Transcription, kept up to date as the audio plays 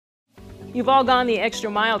You've all gone the extra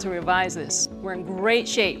mile to revise this. We're in great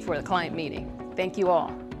shape for the client meeting. Thank you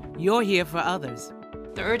all. You're here for others.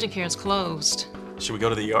 The urgent care is closed. Should we go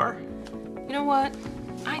to the ER? You know what?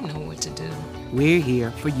 I know what to do. We're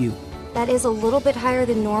here for you. That is a little bit higher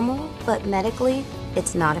than normal, but medically,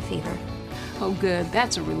 it's not a fever. Oh, good.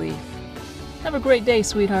 That's a relief. Have a great day,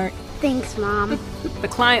 sweetheart. Thanks, Mom. The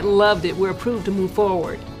client loved it. We're approved to move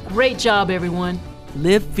forward. Great job, everyone.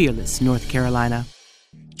 Live fearless, North Carolina.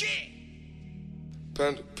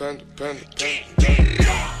 Panda, panda, panda, panda.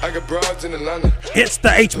 I got broads in Atlanta. It's the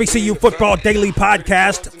HBCU Football Daily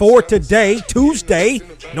Podcast for today, Tuesday,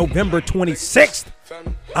 November 26th.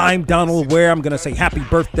 I'm Donald Ware. I'm going to say happy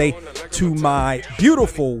birthday to my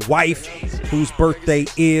beautiful wife, whose birthday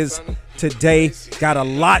is today. Got a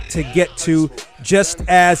lot to get to. Just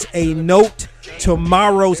as a note,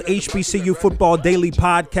 tomorrow's HBCU Football Daily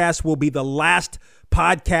Podcast will be the last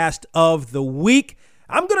podcast of the week.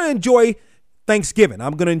 I'm going to enjoy Thanksgiving.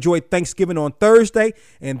 I'm going to enjoy Thanksgiving on Thursday,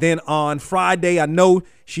 and then on Friday, I know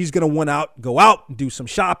she's going to want to go out and do some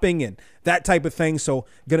shopping and that type of thing, so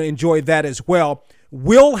going to enjoy that as well.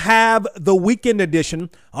 We'll have the weekend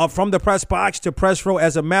edition of From the Press Box to Press Row.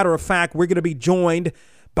 As a matter of fact, we're going to be joined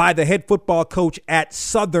by the head football coach at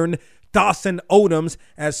Southern, Dawson Odoms,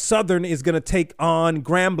 as Southern is going to take on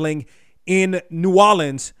Grambling in New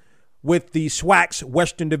Orleans with the SWAC's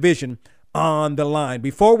Western Division on the line.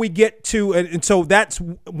 Before we get to, and so that's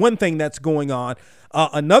one thing that's going on.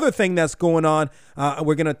 Another thing that's going on,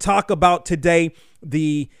 we're going to talk about today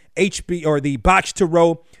the Box to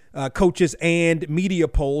Row coaches and media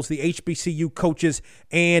polls, the HBCU coaches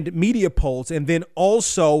and media polls, and then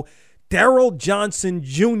also Daryl Johnson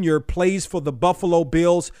Jr. plays for the Buffalo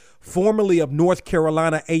Bills, formerly of North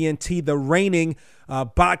Carolina A&T, the reigning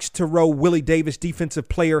Box to Row Willie Davis Defensive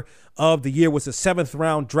Player of the Year, was a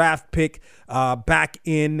 7th-round draft pick back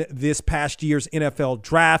in this past year's NFL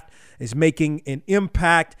draft, is making an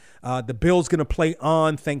impact. The Bills going to play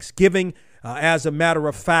on Thanksgiving, as a matter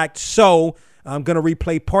of fact. So I'm going to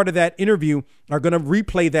replay part of that interview,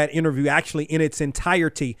 actually in its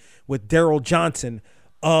entirety with Daryl Johnson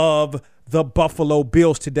of the Buffalo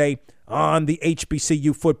Bills today on the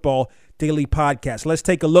HBCU Football Daily Podcast. Let's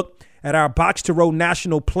take a look at our Box to Row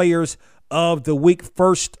National Players of the Week.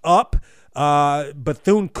 First up,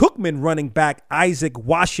 Bethune-Cookman running back Isaac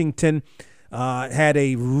Washington had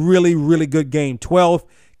a really, really good game. 12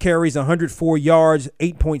 carries, 104 yards,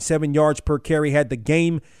 8.7 yards per carry, had the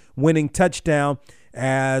game-winning touchdown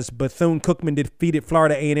as Bethune-Cookman defeated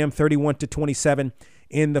Florida A&M 31-27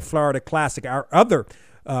 in the Florida Classic.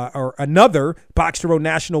 Another Box to Row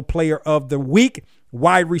National Player of the Week,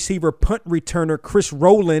 wide receiver punt returner Chris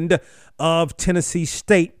Rowland of Tennessee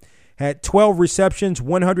State, had 12 receptions,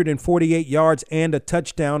 148 yards, and a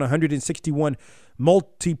touchdown, 161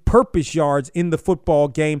 multi-purpose yards in the football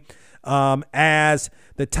game as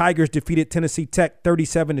the Tigers defeated Tennessee Tech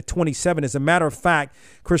 37-27. As a matter of fact,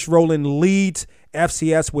 Chris Rowland leads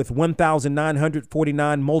FCS with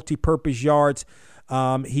 1,949 multi-purpose yards.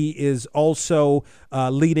 He is also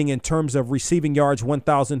leading in terms of receiving yards,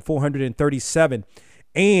 1,437,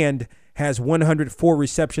 and has 104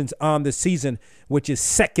 receptions on the season, which is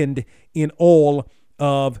second in all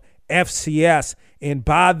of FCS. And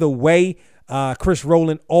by the way, Chris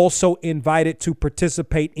Rowland also invited to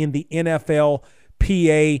participate in the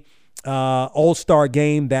NFLPA All-Star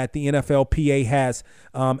game that the NFLPA has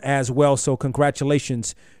as well. So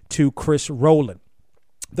congratulations to Chris Rowland.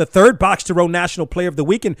 The third Box to Row National Player of the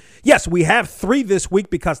Week. And yes, we have 3 this week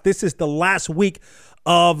because this is the last week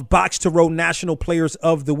of Box to Row National Players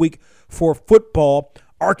of the Week for football.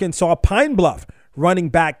 Arkansas Pine Bluff running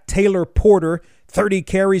back Taylor Porter, 30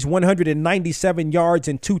 carries, 197 yards,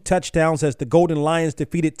 and 2 touchdowns as the Golden Lions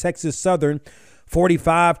defeated Texas Southern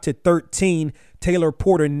 45-13. Taylor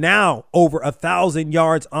Porter now over 1,000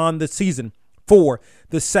 yards on the season for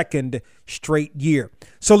the second straight year.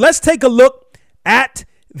 So let's take a look at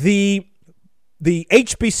the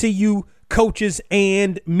HBCU coaches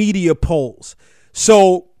and media polls.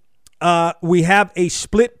 So we have a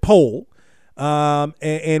split poll,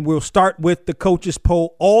 and we'll start with the coaches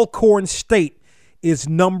poll. Alcorn State is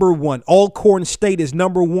number 1. Alcorn State is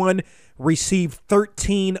number 1, received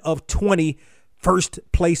 13 of 20 first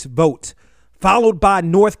place votes, followed by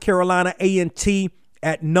North Carolina A&T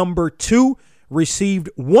at number 2, received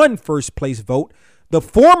 1 first place vote. The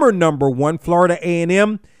former number 1, Florida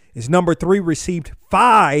A&M, is number 3, received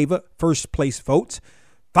 5 first place votes,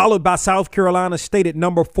 followed by South Carolina State at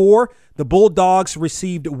number 4. The Bulldogs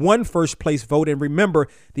received 1 first place vote. And remember,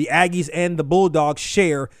 the Aggies and the Bulldogs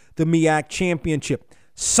share the MEAC championship.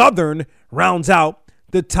 Southern rounds out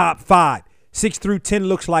the top 5. 6 through 10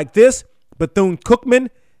 looks like this. Bethune-Cookman,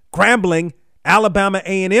 Grambling, Alabama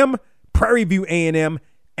A&M, Prairie View A&M,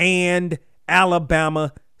 and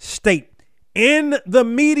Alabama State. In the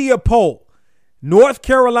media poll, North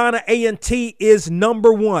Carolina A&T is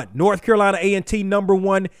number one. North Carolina A&T number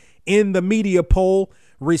one in the media poll,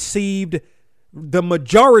 received the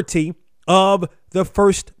majority of the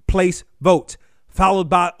first place votes, followed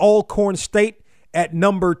by Alcorn State at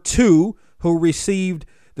number 2, who received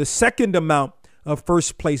the second amount of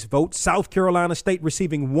first place votes. South Carolina State,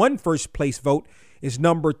 receiving 1 first place vote, is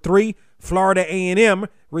number 3. Florida A&M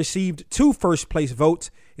received 2 first place votes,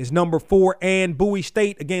 is number 4. And Bowie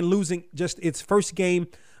State, again losing just its first game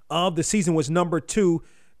of the season, was number 2,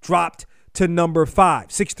 dropped to number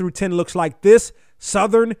 5. 6 through 10 looks like this: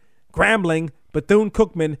 Southern, Grambling,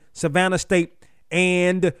 Bethune-Cookman, Savannah State,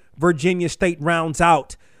 and Virginia State rounds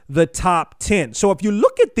out the top 10. So if you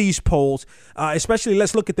look at these polls, especially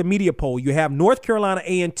let's look at the media poll, you have North Carolina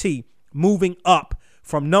A&T moving up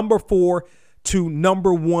from number 4 to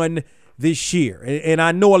number 1 this year. And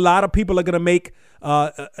I know a lot of people are going to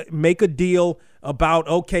make a deal about,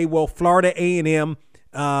 okay, well, Florida A&M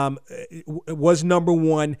was number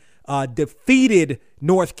 1, defeated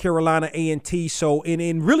North Carolina A&T. So,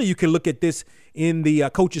 and really you can look at this in the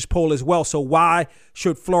coaches poll as well. So why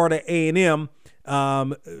should Florida A&M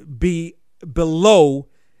be below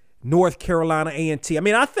North Carolina A&T? I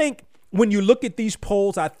mean, I think when you look at these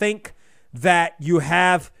polls, I think that you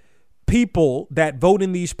have people that vote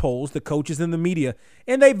in these polls, the coaches and the media,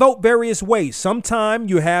 and they vote various ways. Sometimes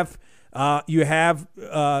you have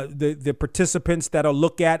the participants that'll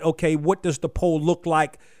look at, okay, what does the poll look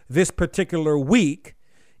like this particular week,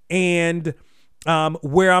 and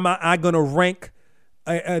where am I going to rank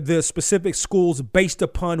the specific schools based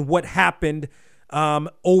upon what happened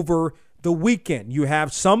over the weekend. You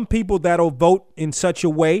have some people that'll vote in such a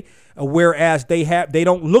way, whereas they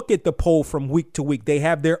don't look at the poll from week to week. They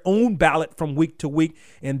have their own ballot from week to week,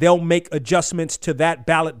 and they'll make adjustments to that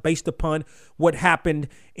ballot based upon what happened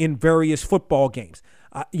in various football games.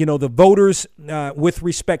 The voters, with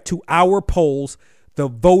respect to our polls, the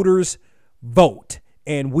voters vote,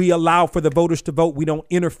 and we allow for the voters to vote. We don't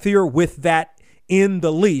interfere with that in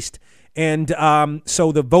the least. And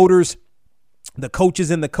so the voters, the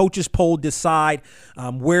coaches in the coaches poll decide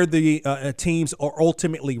where the teams are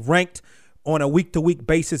ultimately ranked on a week-to-week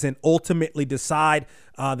basis, and ultimately decide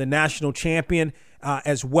the national champion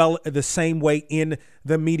as well the same way in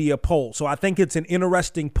the media poll. So I think it's an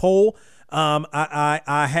interesting poll.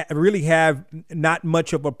 I really have not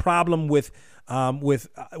much of a problem with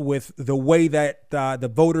the way that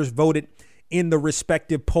the voters voted in the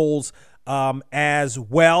respective polls as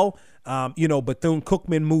well.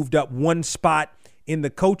 Bethune-Cookman moved up 1 spot in the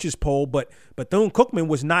coaches poll, but Bethune-Cookman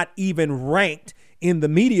was not even ranked in the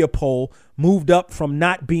media poll, moved up from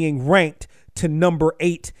not being ranked to number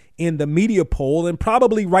 8 in the media poll, and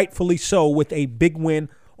probably rightfully so, with a big win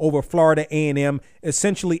over Florida A&M.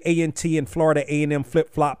 Essentially, A&T and Florida A&M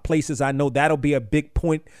flip-flop places. I know that'll be a big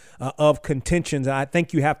point of contention. I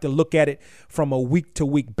think you have to look at it from a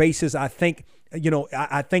week-to-week basis. I think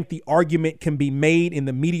the argument can be made in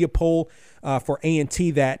the media poll for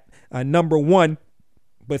A&T that, number 1,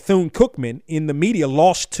 Bethune-Cookman in the media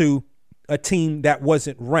lost to a team that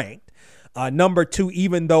wasn't ranked. Number 2,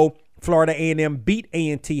 even though Florida A&M beat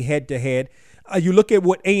A&T head-to-head, you look at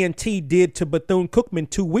what A&T did to Bethune-Cookman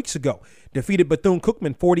 2 weeks ago. Defeated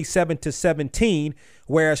Bethune-Cookman 47-17,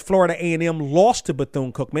 whereas Florida A&M lost to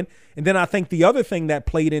Bethune-Cookman. And then I think the other thing that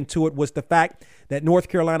played into it was the fact that North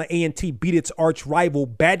Carolina A&T beat its arch rival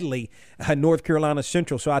badly, North Carolina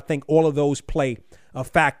Central. So I think all of those play a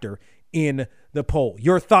factor in the poll.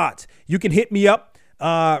 Your thoughts? You can hit me up.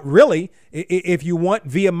 Really, if you want,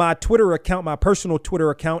 via my Twitter account, my personal Twitter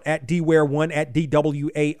account at DWare1, at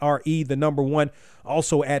DWARE, the number 1,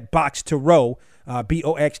 also at Box to Row,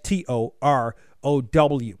 BOXTOROW.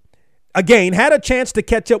 Again, had a chance to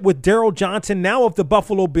catch up with Daryl Johnson, now of the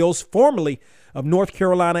Buffalo Bills, formerly of North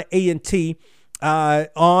Carolina A&T,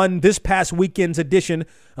 on this past weekend's edition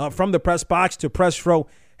from the Press Box to Press Row.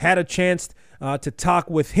 Had a chance to talk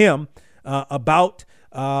with him about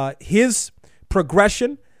his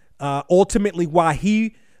progression, ultimately why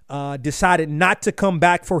he decided not to come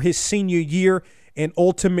back for his senior year, and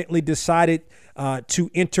ultimately decided to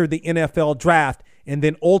enter the NFL draft, and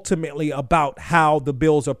then ultimately about how the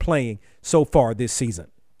Bills are playing so far this season.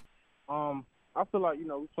 I feel like,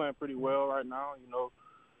 we're playing pretty well right now.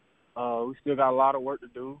 We still got a lot of work to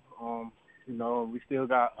do. We still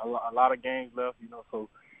got a lot of games left, so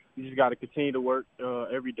we just got to continue to work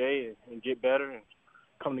every day and get better and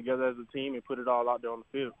come together as a team and put it all out there on the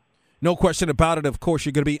field. No question about it. Of course,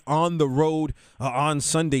 you're going to be on the road on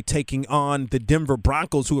Sunday taking on the Denver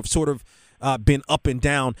Broncos, who have sort of been up and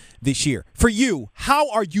down this year. For you, how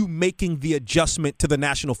are you making the adjustment to the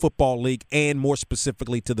National Football League and more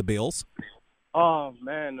specifically to the Bills? Oh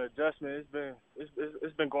man, the adjustment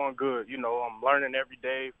it's been going good. You know, I'm learning every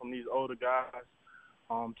day from these older guys.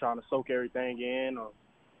 I'm trying to soak everything in.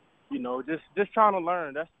 You know, just trying to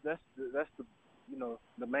learn. That's the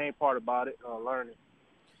the main part about it, learning.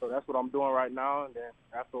 So that's what I'm doing right now. And then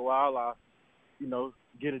after a while, I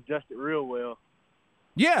get adjusted real well.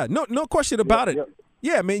 Yeah, no question about it. Yep.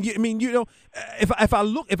 Yeah, let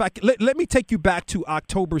me take you back to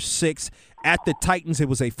October 6th at the Titans. It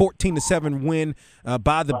was a 14-7 win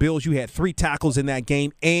by the Bills. You had 3 tackles in that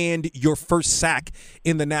game and your first sack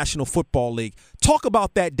in the National Football League. Talk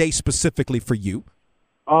about that day specifically for you.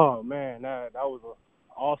 Oh man, that was an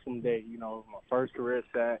awesome day. You know, my first career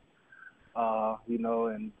sack.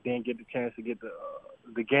 And didn't get the chance to get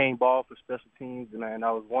the game ball for special teams, and that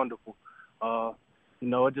was wonderful. I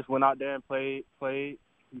just went out there and played, for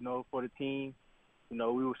the team. We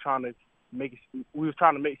was trying to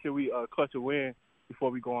make sure we clutch a win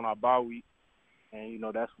before we go on our bye week, and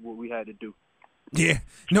that's what we had to do. Yeah,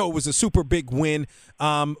 no, it was a super big win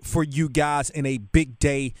for you guys and a big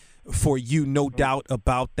day for you, no doubt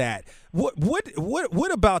about that. What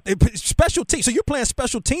about special teams? So you're playing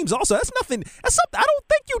special teams also. That's something. I don't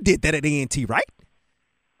think you did that at A&T, right?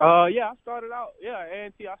 Yeah, I started out. Yeah,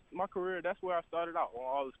 A&T. My career. That's where I started out on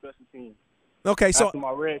all the special teams. Okay, so after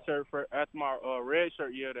my red shirt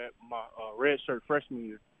year, my red shirt freshman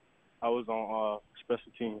year, I was on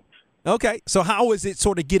special teams. Okay, so how is it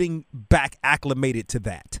sort of getting back acclimated to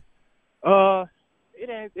that?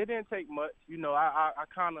 It didn't take much. I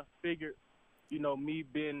kind of figured, me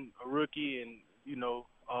being a rookie and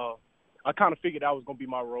I kind of figured that was gonna be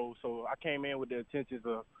my role. So I came in with the intentions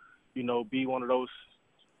of, be one of those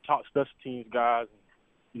top special teams guys.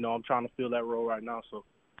 And, I'm trying to fill that role right now. So.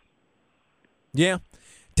 Yeah.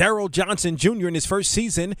 Daryl Johnson Jr. in his first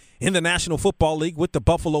season in the National Football League with the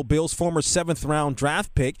Buffalo Bills, former 7th-round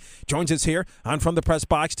draft pick, joins us here on From the Press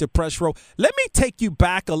Box to Press Row. Let me take you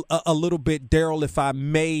back a little bit, Daryl, if I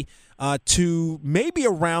may, to maybe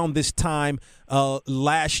around this time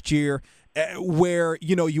last year where,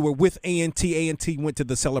 you were with A&T. A&T went to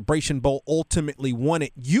the Celebration Bowl, ultimately won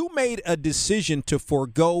it. You made a decision to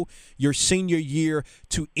forego your senior year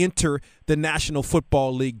to enter the National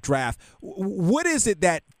Football League draft. What is it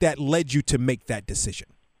that led you to make that decision?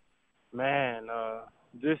 Man,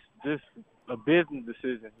 just a business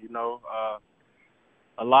decision,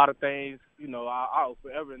 a lot of things, I'll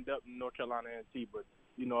forever end up in North Carolina A&T, but,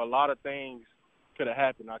 a lot of things could have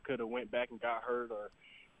happened. I could have went back and got hurt or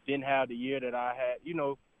didn't have the year that I had,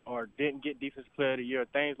 or didn't get Defensive Player of the Year,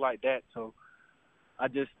 things like that. So I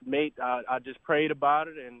just prayed about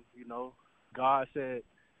it, and, God said,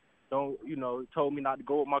 told me not to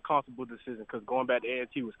go with my comfortable decision, because going back to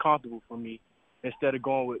A&T was comfortable for me instead of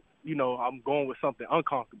going with, I'm going with something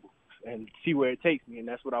uncomfortable and see where it takes me, and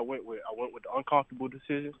that's what I went with. I went with the uncomfortable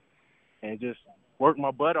decision and just worked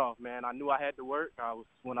my butt off, man. I knew I had to work.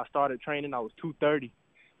 When I started training, I was 230.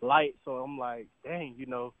 Light, so I'm like, dang,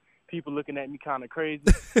 people looking at me kind of crazy.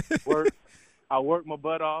 I worked my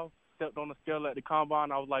butt off, stepped on the scale at the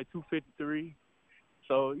combine, I was like 253.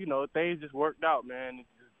 So, things just worked out, man.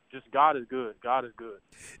 Just God is good. God is good.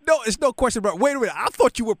 No, it's no question about it. Wait a minute. I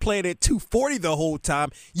thought you were playing at 240 the whole time.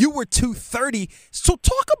 You were 230. So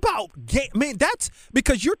talk about game. Man, that's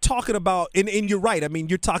because you're talking about, and you're right. I mean,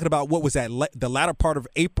 you're talking about what was that? The latter part of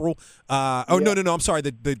April. No. I'm sorry.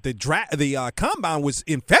 The combine was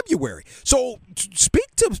in February. So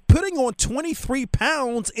speak to putting on 23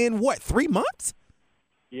 pounds in what, 3 months?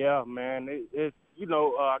 Yeah, man.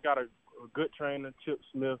 I got a good trainer, Chip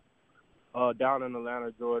Smith. Down in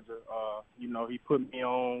Atlanta, Georgia. He put me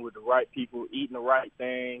on with the right people, eating the right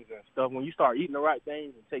things and stuff. When you start eating the right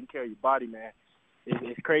things and taking care of your body, man,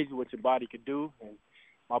 it's crazy what your body could do. And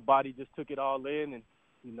my body just took it all in and,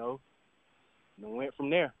 and went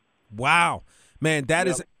from there. Wow. Man, that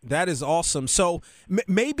is awesome. So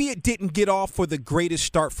maybe it didn't get off for the greatest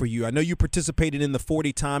start for you. I know you participated in the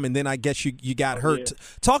 40 time, and then I guess you got hurt. Yeah.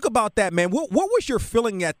 Talk about that, man. What was your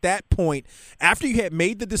feeling at that point after you had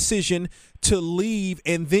made the decision to leave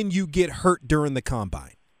and then you get hurt during the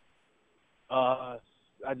combine? I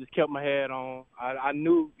just kept my head on. I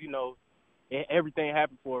knew, everything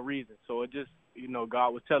happened for a reason. So it just, God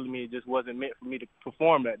was telling me it just wasn't meant for me to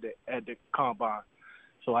perform at the combine.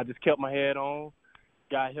 So I just kept my head on,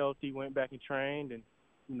 got healthy, went back and trained. And,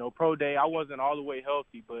 pro day, I wasn't all the way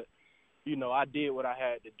healthy, but, I did what I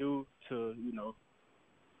had to do to,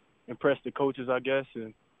 impress the coaches, I guess.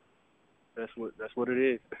 And, that's what it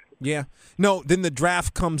is. Yeah. No, then the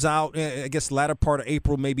draft comes out, I guess, latter part of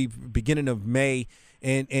April, maybe beginning of May,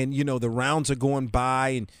 and the rounds are going by,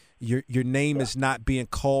 and your name is not being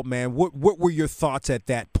called, man. What were your thoughts at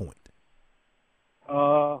that point?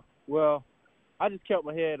 Well, I just kept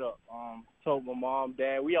my head up. Told my mom,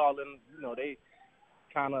 dad, we all in, they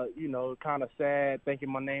kind of sad, thinking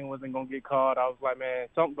my name wasn't going to get called. I was like, man,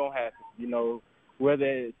 something going to happen, whether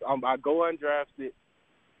it's, I go undrafted,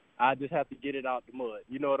 I just have to get it out the mud.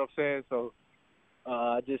 You know what I'm saying? So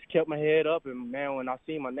I just kept my head up, and, man, when I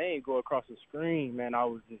seen my name go across the screen, man, I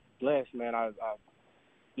was just blessed, man. I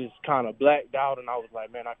just kind of blacked out, and I was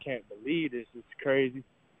like, man, I can't believe this. It's crazy.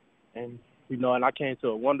 And, and I came to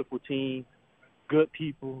a wonderful team, good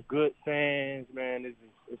people, good fans, man.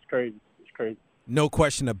 It's crazy. It's crazy. No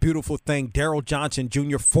question, a beautiful thing. Daryl Johnson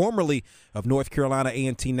Jr., formerly of North Carolina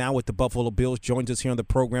A&T, now with the Buffalo Bills, joins us here on the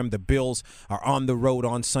program. The Bills are on the road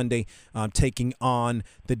on Sunday, taking on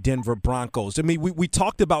the Denver Broncos. I mean, we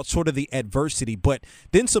talked about sort of the adversity, but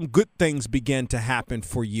then some good things began to happen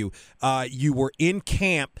for you. You were in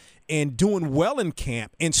camp and doing well in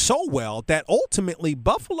camp, and so well that ultimately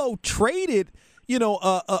Buffalo traded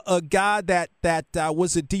a guy that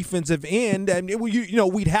was a defensive end, and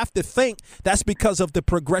we'd have to think that's because of the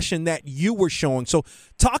progression that you were showing. So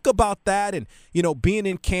talk about that, and being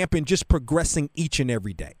in camp and just progressing each and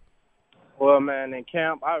every day. Well, man, in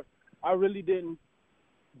camp, I really didn't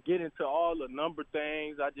get into all the number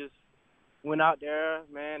things. I just went out there,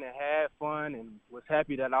 man, and had fun, and was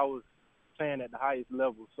happy that I was playing at the highest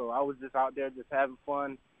level. So I was just out there just having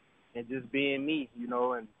fun and just being me,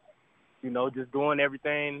 and just doing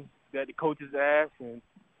everything that the coaches asked, and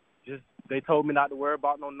just they told me not to worry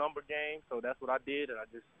about no number game, so that's what I did, and I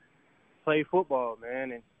just played football,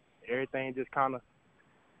 man, and everything just kind of,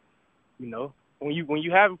 when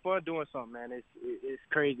you having fun doing something, man, it's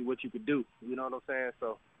crazy what you could do, you know what I'm saying?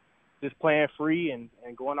 So just playing free and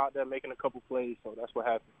going out there making a couple plays, so that's what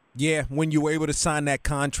happened. Yeah, when you were able to sign that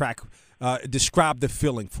contract, describe the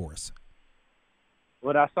feeling for us.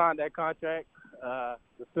 When I signed that contract,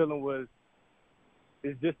 the feeling was,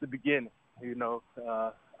 it's just the beginning,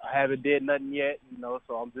 I haven't did nothing yet,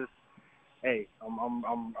 so I'm just, hey,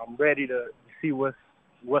 I'm ready to see what's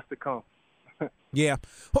to come. Yeah.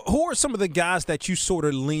 Who are some of the guys that you sort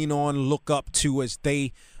of lean on, look up to as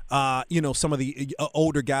they, some of the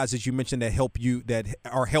older guys, as you mentioned, that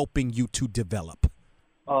are helping you to develop?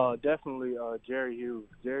 Definitely Jerry Hughes.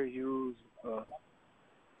 Jerry Hughes,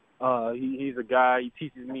 he's a guy, he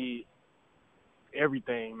teaches me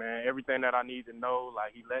everything, man, everything that I need to know.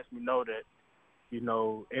 Like, he lets me know that,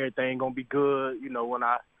 everything gonna be good, when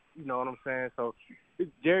I, you know what I'm saying? So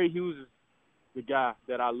Jerry Hughes is the guy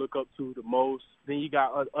that I look up to the most. Then you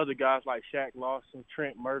got other guys like Shaq Lawson,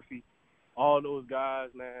 Trent Murphy, all those guys,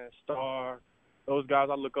 man, Star, those guys,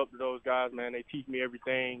 I look up to those guys, man. They teach me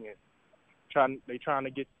everything, and they trying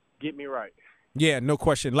to get me right. Yeah, no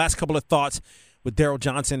question. Last couple of thoughts with Daryl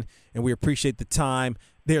Johnson, and we appreciate the time.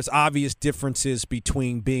 There's obvious differences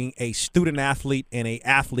between being a student athlete and a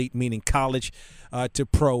athlete, meaning college to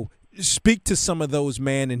pro. Speak to some of those,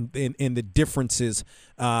 man, and the differences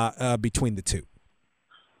between the two.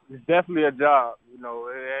 It's definitely a job.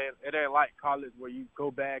 It ain't like college where you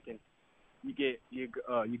go back and you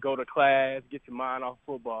go to class, get your mind off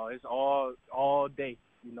football. It's all day.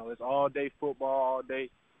 It's all day football, all day.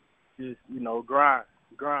 Just grind.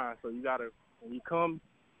 So you gotta, when you come,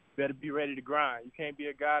 you better be ready to grind. You can't be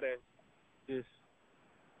a guy that just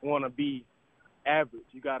want to be average.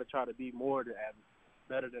 You got to try to be more than average,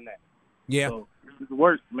 better than that. Yeah. So it's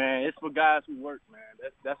work, man. It's for guys who work, man.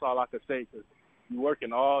 That's all I can say, because you're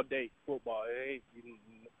working all day football. It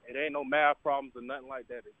ain't no math problems or nothing like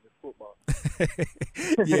that. It's just football.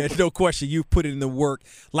 Yeah, no question. You've put in the work.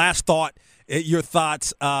 Last thought, your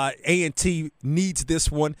thoughts. A&T needs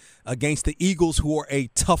this one against the Eagles, who are a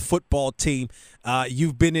tough football team.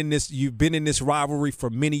 You've been in this rivalry for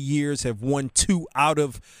many years. Have won 2 out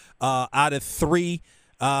of 3.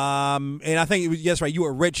 And I think it was, yes, right, you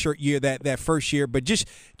were a redshirt year that first year. But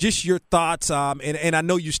just your thoughts. And I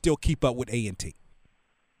know you still keep up with A&T.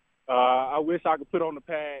 I wish I could put on the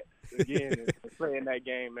pad again and play in that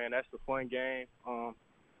game, man. That's a fun game. I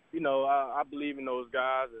believe in those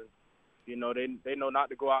guys, and they know not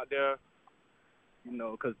to go out there,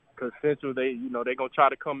 because Central, they gonna try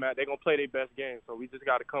to come out. They gonna play their best game. So we just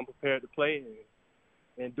got to come prepared to play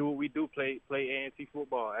and do what we do. Play A&T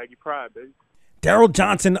football, Aggie Pride, baby. Daryl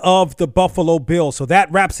Johnson of the Buffalo Bills. So that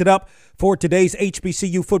wraps it up for today's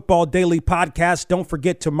HBCU Football Daily Podcast. Don't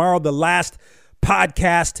forget, tomorrow, the last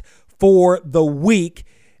podcast for the week.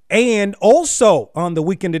 And also on the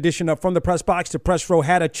weekend edition of From the Press Box to Press Row,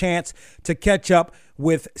 had a chance to catch up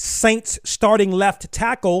with Saints starting left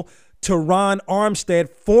tackle Teron Armstead,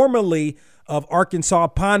 formerly of Arkansas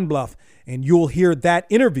Pine Bluff. And you'll hear that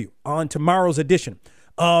interview on tomorrow's edition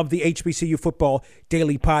of the HBCU Football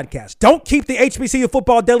Daily Podcast. Don't keep the HBCU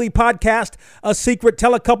Football Daily Podcast a secret.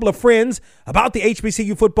 Tell a couple of friends about the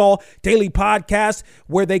HBCU Football Daily Podcast,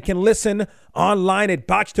 where they can listen online at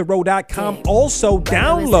boxtorow.com. Also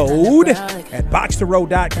download at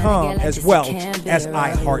boxtorow.com as well as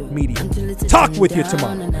iHeartMedia. Talk with you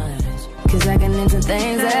tomorrow. 'Cause I can into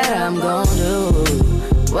things that I'm gonna do.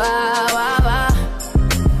 Why?